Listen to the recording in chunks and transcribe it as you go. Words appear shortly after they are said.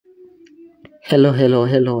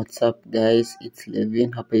Hello, what's up guys, it's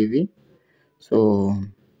Levyne hapa hivi. So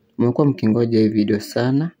mmekuwa mkingoja hii video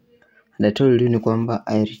sana, and I told you ni kwamba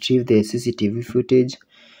I retrieved the CCTV footage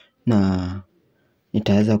na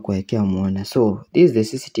nitaweza kuwekea muone. So this is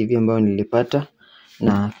the CCTV ambayo nilipata,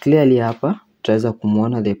 na clearly hapa tutaweza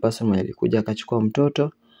kumuona the person mwenye alikuja akachukua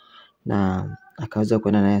mtoto na akaweza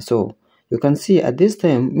kwenda naye. So you can see at this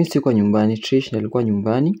time mimi siko nyumbani, Trish alikuwa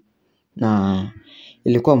nyumbani na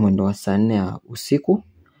ilikuwa mwendo wa saa 4 usiku.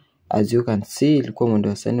 As you can see ilikuwa mwendo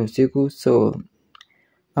wa saa 4 usiku. So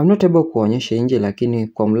I'm not able kuonyesha nje, lakini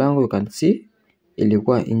kwa mlango you can see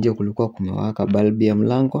ilikuwa nje kulikuwa kumewaka, bulb ya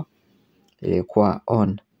mlango ilikuwa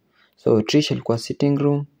on. So Trish alikuwa sitting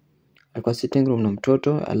room na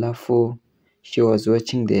mtoto, alafu she was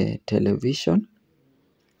watching the television.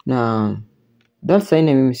 Na that sign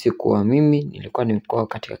mimi sikuwa, mimi nilikuwa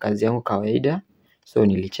katika kazi yangu kawaida. So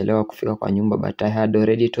nilichelewa kufika kwa nyumba, but I had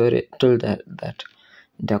already told that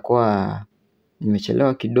nitakuwa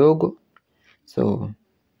nimechelewa kidogo, so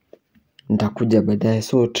nitakuja baadaye.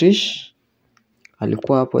 So Trish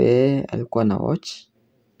alikuwa hapo, yeye alikuwa na watch.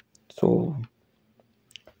 So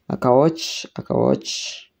akawatch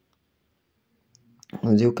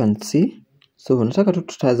as you can see. So nataka tu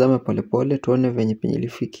tutazame polepole tuone venye penye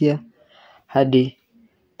ilifikia hadi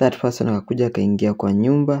that person akakuja akaingia kwa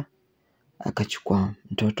nyumba akachukua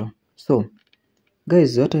mtoto. So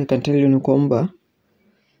guys, what I can tell you ni kwamba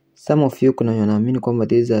some of you kuna wanaamini kwamba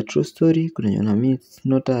this is a true story, kuna wanaamini it's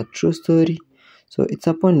not a true story. So it's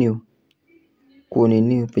upon you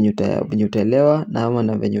kuonini penye utaelewa na ama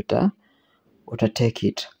na venye uta take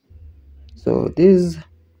it. So this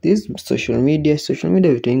social media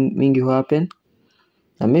vitu mingi happen,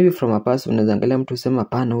 na maybe from a person unaweza angalia mtu usema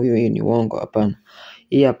hapana, huyo ni uongo. Hapana,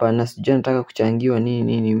 hii hapana, sijui nataka kuchangiwa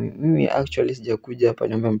nini. Mimi actually sijakuja hapa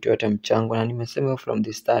niombe mtu yote mchango, na nimesema from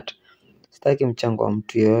the start sitaki mchango wa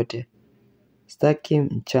mtu yote.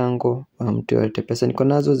 Pesa niko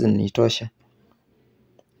nazo zinanitosha,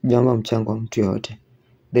 jambo mchango wa mtu yote.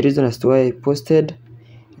 The reason as to why I posted,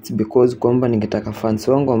 it's because kwamba ningetaka fans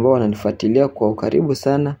wangu ambao wananifuatilia kwa ukaribu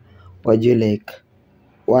sana wajue like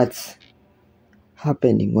what's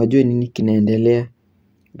happening, wajue nini kinaendelea,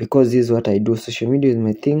 because this is what I do. Social media is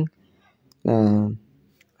my thing, na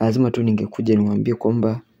lazima tu ningekuja niwaambie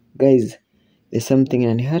kwamba guys, there's something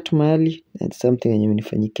inanihurt mahali, and something yenye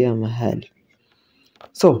imenifanyikia mahali.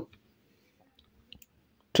 So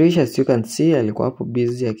Trish, as you can see, alikuwa hapo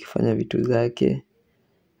busy akifanya vitu zake,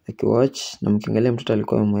 akiwatch, na mkiangalia mtoto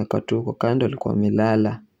alikuwa amemweka tu kwa kando, alikuwa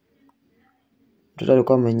amelala. Mtoto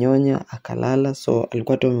alikuwa amenyonya akalala, so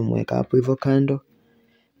alikuwa tu amemweka hapo hivyo kando.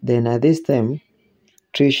 Then at this time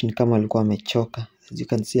Trish ni kama alikuwa amechoka. As you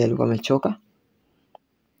can see alikuwa amechoka,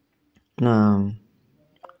 na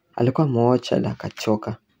alikuwa ameocha na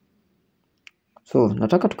akachoka. So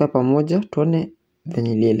nataka tukae pamoja tuone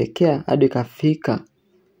venye ilielekea hadi kafika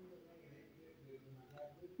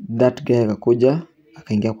that guy akakuja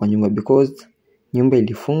akaingia kwa nyumba, because nyumba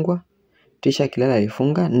ilifungwa, Trish akilala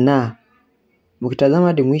alifunga. Na mkitazama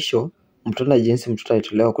hadi mwisho mtoto jinsi mtoto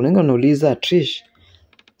alitolewa, kuna wengi wanauliza Trish,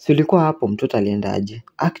 si ulikuwa hapo, mtoto alienda aje?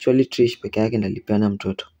 Actually Trish peke yake ndiye alipeana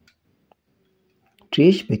mtoto.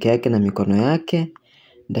 Trish peke yake na mikono yake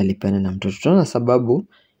ndiye alipeana na mtoto. Tunaona sababu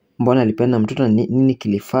mbona alipeana mtoto, nini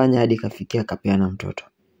kilifanya hadi kafikia akapeana mtoto.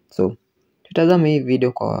 So tutazame hii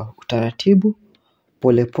video kwa utaratibu,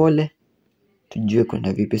 polepole, tujue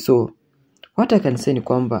kwenda vipi. So what I can say ni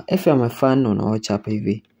kwamba if you are my fan unawatch hapa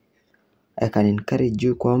hivi, I can encourage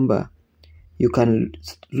you kwamba you can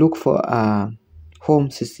look for a home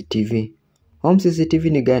CCTV. Home CCTV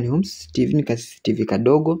ni gani? Home CCTV ni CCTV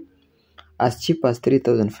kadogo, as cheap as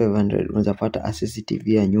 3500 unaweza pata a CCTV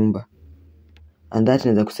ya nyumba, and that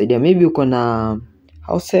inaweza kusaidia. Maybe uko na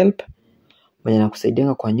house help mwenye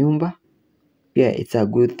anakusaidia kwa nyumba, pia it's a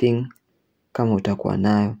good thing kama utakuwa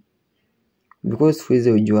nayo, because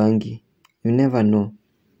fuize ujuangi, you never know.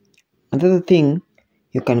 Another thing,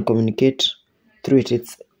 you can communicate through it.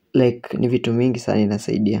 It's like ni vitu mingi sana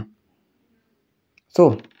inasaidia.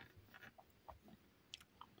 So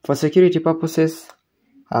for security purposes,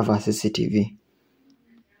 have a CCTV.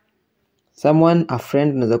 A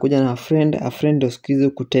friend unaweza kuja na a friend usikize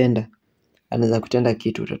kutenda, anaweza kutenda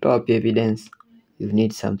kitu, utatoa pia evidence. You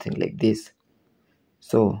need something like this.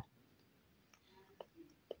 So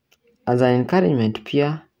as an encouragement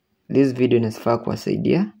pia, this video inafaa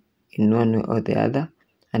kuwasaidia in one way or the other,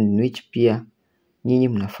 and in which pia nyinyi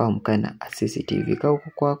mnafaa mkae na CCTV kwa huko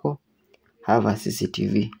kwako. Have a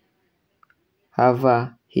CCTV, have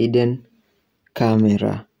a hidden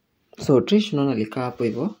camera. So Trish unaona alikaa hapo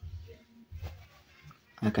hivyo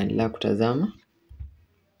akaendelea kutazama.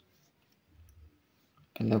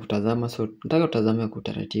 Endelea kutazama. So nataka utazame kwa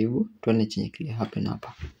utaratibu tuone chenye kile happen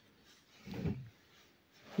hapa.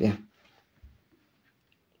 Yeah.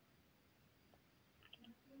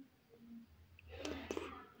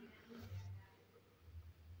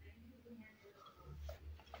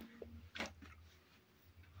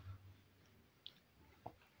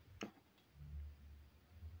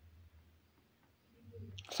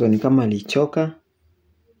 So ni kama alichoka.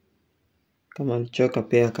 Kama alichoka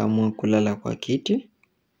pia akaamua kulala kwa kiti.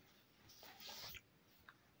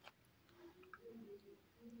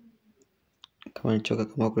 Kama alichoka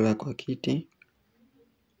kama kulala kwa kiti.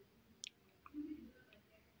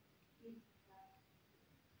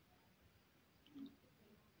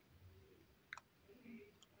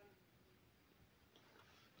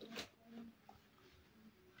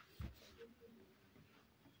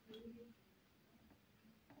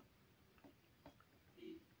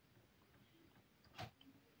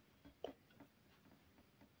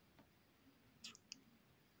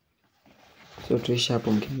 So Trish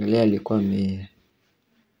hapo mkiangalia alikuwa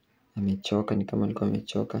amechoka, ni kama alikuwa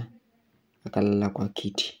amechoka, akalala kwa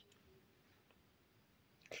kiti.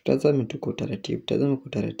 Tutazame tu kwa utaratibu, tazama kwa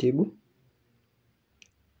utaratibu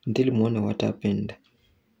until muone what happened.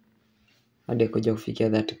 Hadi kuja kufikia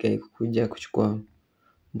that guy kuja kuchukua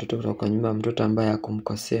mtoto kutoka nyumba, mtoto ambaye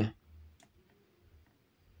hakumkosea,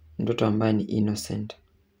 mtoto ambaye ni innocent.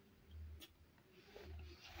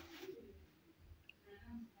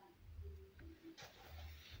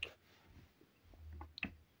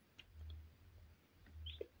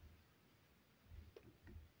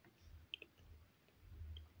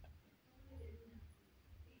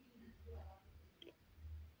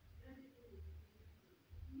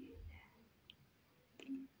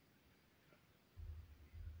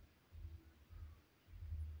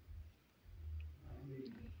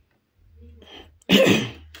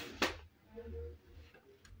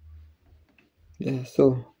 Yeah,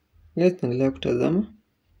 so let's endelea kutazama.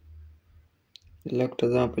 Endelea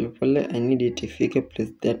kutazama polepole. I need it ifike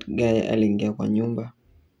place that guy aliingia kwa nyumba.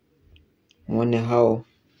 Muone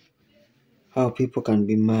how people can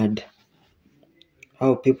be mad.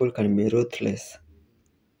 How people can be ruthless.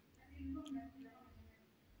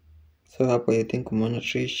 So hapo I think umeona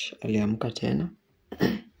Trish aliamka tena.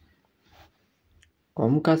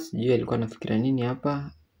 Kuamka sijui alikuwa anafikiria nini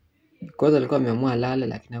hapa. Because alikuwa ameamua lala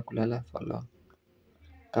lakini hakulala for long.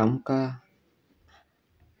 Kaamka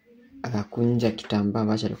akakunja kitambaa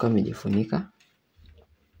ambacho alikuwa amejifunika.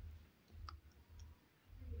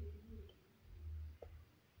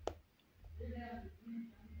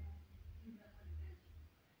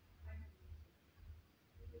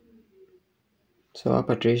 So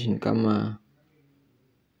hapa Trish ni kama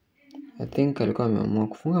I think alikuwa ameamua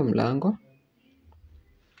kufunga mlango.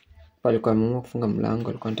 Alikuwa ameamua kufunga mlango,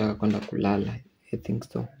 alikuwa anataka kwenda kulala. I think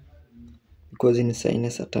so. Because ni saa 4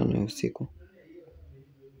 saa 5 ya usiku.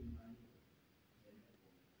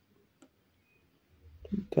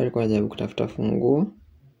 Alikuwa anajaribu kutafuta funguo.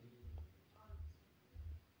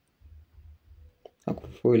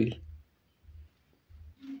 Hakufuli.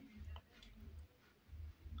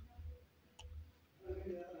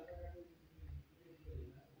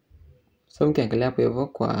 So mkiangalia hapo hivyo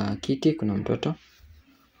kwa kiti kuna mtoto.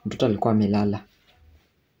 Mtoto alikuwa amelala.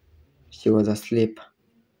 She was asleep.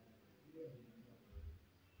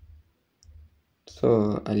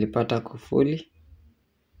 So alipata kufuli.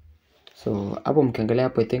 So hapo mkiangalia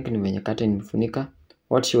hapo I think ni venye curtain imefunika.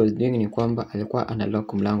 What she was doing ni kwamba alikuwa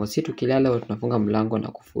analock mlango. Si tukilala huwa tunafunga mlango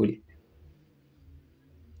na kufuli.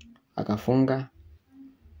 Akafunga,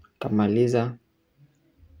 kamaliza,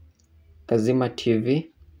 kazima TV.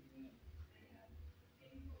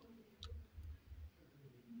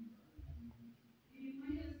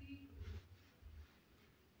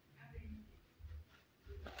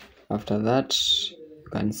 After that you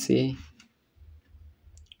can see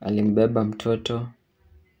alimbeba mtoto.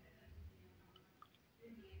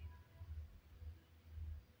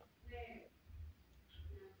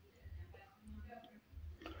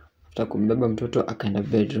 After kumbeba mtoto akaenda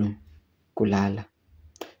bedroom kulala.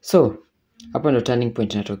 So hapa ndo turning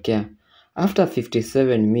point inatokea. After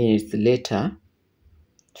 57 minutes later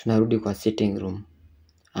tunarudi kwa sitting room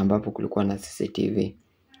ambapo kulikuwa na CCTV.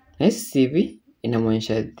 Na CCTV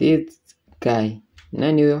inamwonyesha this guy.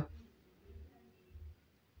 Nani huyo?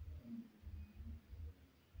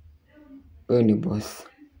 Huyo ni boss.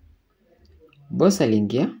 Boss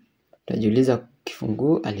aliingia, tunajiuliza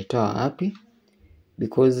kifunguo alitoa wapi?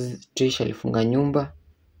 Because Trish alifunga nyumba.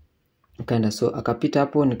 Akaenda so akapita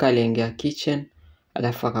hapo nika aliingia kitchen,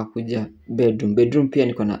 alafu akakuja bedroom. Bedroom pia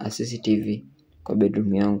niko na CCTV kwa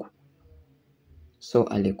bedroom yangu. So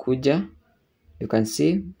alikuja You can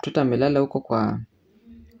see mtoto amelala huko kwa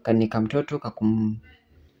kanika mtoto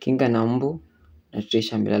kakumkinga na mbu, na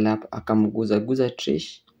Trish amelala hapo, akamguza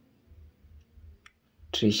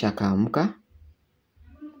Trish akaamka.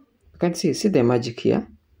 You can see the magic here.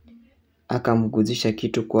 Akamguzisha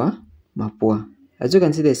kitu kwa mapua. As you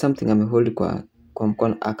can see, there is something amehold kwa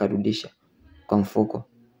mkono, akarudisha kwa mfuko.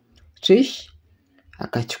 Trish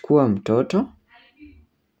akachukua mtoto.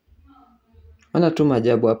 Ona tu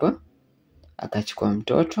maajabu hapa. Akachukua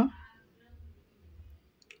mtoto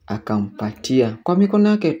akampatia kwa mikono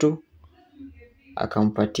yake tu,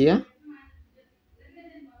 akampatia,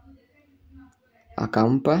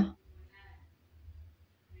 akampa,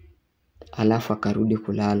 alafu akarudi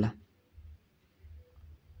kulala.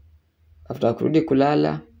 After kurudi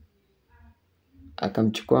kulala,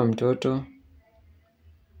 akamchukua mtoto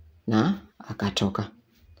na akatoka.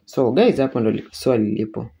 So guys, hapo ndo swali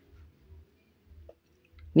lipo.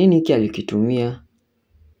 Nini hiki alikitumia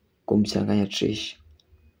kumchanganya Trish?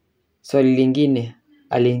 Swali lingine,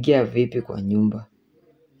 aliingia vipi kwa nyumba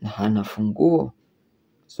na hana funguo?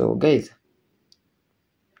 So guys,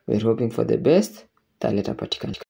 we're hoping for the best. Thalia itapatikana.